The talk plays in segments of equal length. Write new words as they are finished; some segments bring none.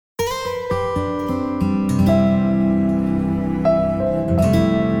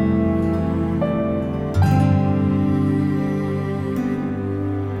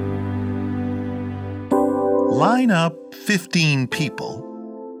line up 15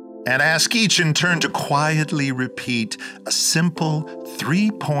 people and ask each in turn to quietly repeat a simple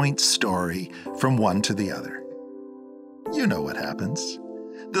 3-point story from one to the other. You know what happens.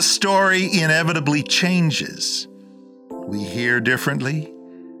 The story inevitably changes. We hear differently.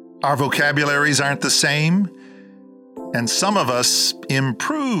 Our vocabularies aren't the same. And some of us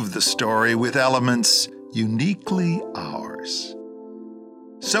improve the story with elements uniquely ours.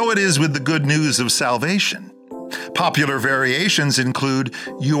 So it is with the good news of salvation. Popular variations include,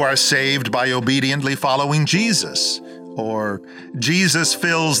 "You are saved by obediently following Jesus," or "Jesus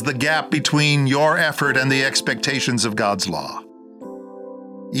fills the gap between your effort and the expectations of God's law."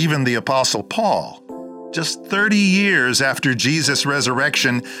 Even the Apostle Paul, just 30 years after Jesus'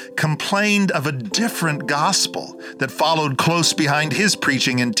 resurrection, complained of a different gospel that followed close behind his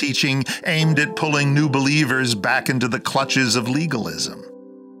preaching and teaching aimed at pulling new believers back into the clutches of legalism.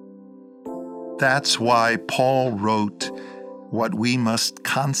 That's why Paul wrote what we must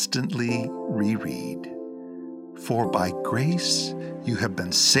constantly reread. "For by grace you have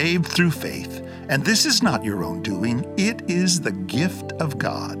been saved through faith, and this is not your own doing. It is the gift of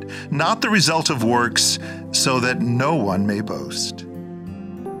God, not the result of works, so that no one may boast."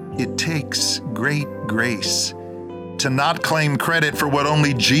 It takes great grace to not claim credit for what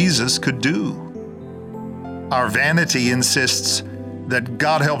only Jesus could do. Our vanity insists that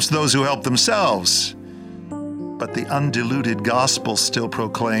God helps those who help themselves. But the undiluted gospel still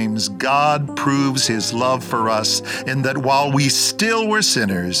proclaims God proves his love for us in that while we still were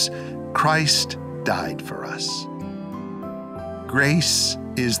sinners, Christ died for us. Grace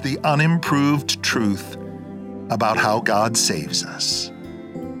is the unimproved truth about how God saves us.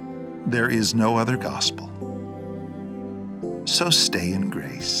 There is no other gospel. So stay in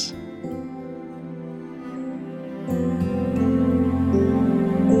grace.